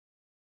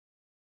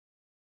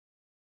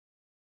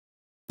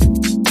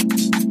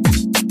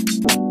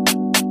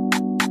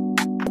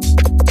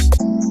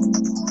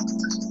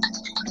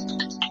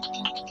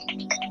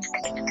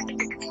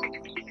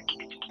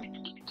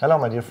Hello,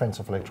 my dear friends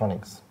of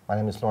electronics. My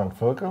name is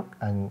Lorandt,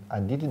 and I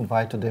did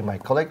invite today my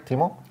colleague,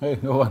 Timo. Hey,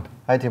 Lorandt.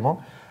 Hi,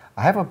 Timo.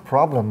 I have a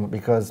problem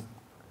because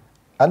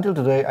until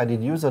today I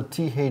did use a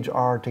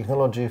THR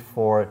technology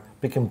for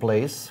pick and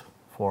place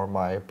for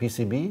my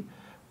PCB,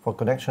 for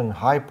connection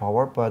high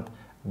power, but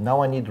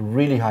now I need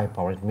really high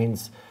power. It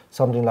means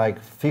something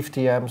like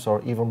 50 amps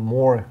or even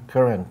more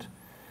current.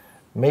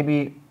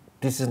 Maybe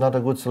this is not a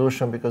good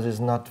solution because it's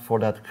not for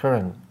that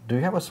current. Do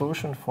you have a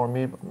solution for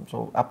me,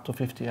 so up to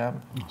 50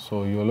 amp?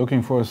 So you're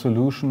looking for a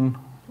solution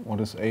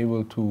what is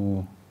able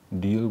to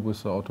deal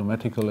with the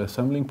automatical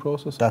assembling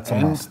process? That's a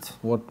must.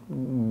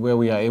 Where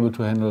we are able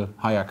to handle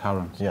higher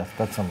currents? Yes,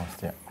 that's a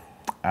must,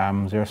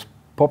 yeah. There's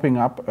popping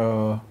up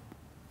a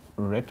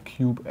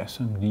REDCUBE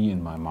SMT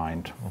in my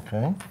mind.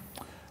 Okay.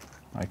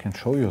 I can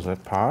show you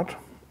that part.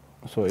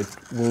 So it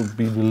will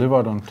be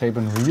delivered on tape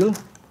and reel.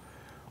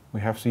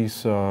 We have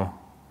these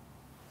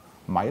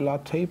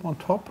mylar tape on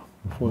top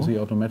for the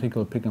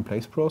automatical pick and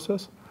place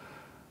process.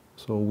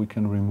 So we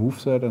can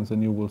remove that, and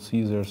then you will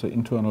see there's an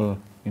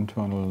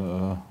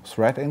internal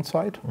thread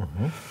inside.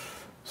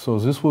 So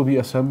this will be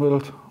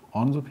assembled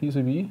on the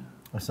PCB.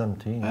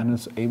 SMT, yeah. And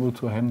it's able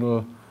to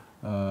handle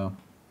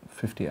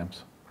 50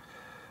 amps.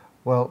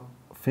 Well,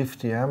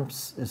 50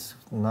 amps is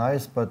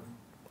nice, but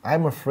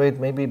I'm afraid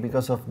maybe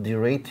because of the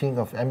rating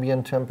of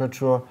ambient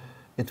temperature,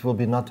 it will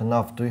be not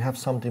enough. Do you have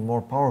something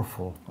more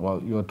powerful?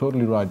 Well, you're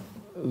totally right.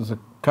 The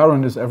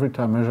current is every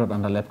time measured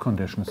under lab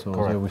conditions, so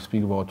Correct. here we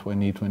speak about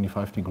 20,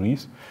 25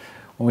 degrees.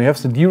 When we have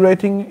the D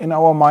rating in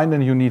our mind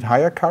and you need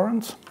higher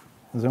currents,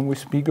 then we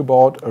speak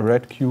about a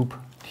REDCUBE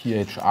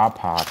THR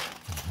part.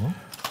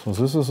 So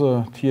this is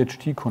a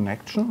THT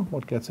connection,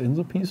 what gets in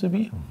the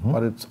PCB,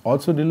 but it's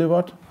also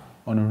delivered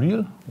on a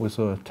reel with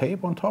a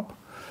tape on top.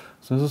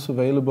 This is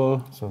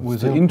available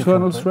with the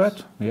internal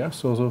thread. Yeah,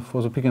 so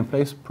for the pick and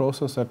place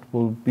process that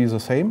will be the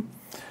same.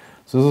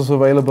 This is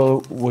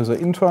available with the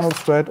internal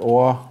thread,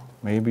 or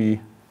maybe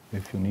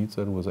if you need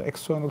that with the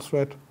external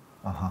thread,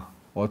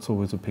 also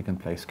with the pick and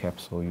place cap,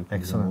 so you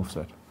can remove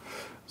that.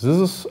 This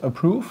is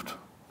approved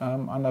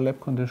under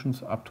lab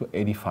conditions up to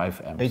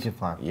 85 amps.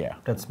 85? Yeah.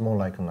 That's more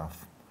like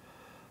enough.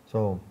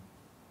 So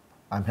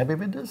I'm happy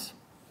with this.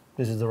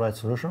 This is the right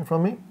solution for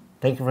me.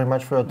 Thank you very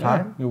much for your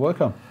time. Yeah, you're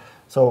welcome.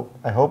 So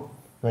I hope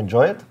you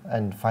enjoy it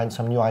and find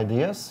some new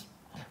ideas.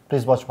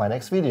 Please watch my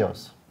next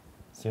videos.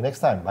 See you next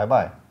time.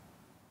 Bye-bye.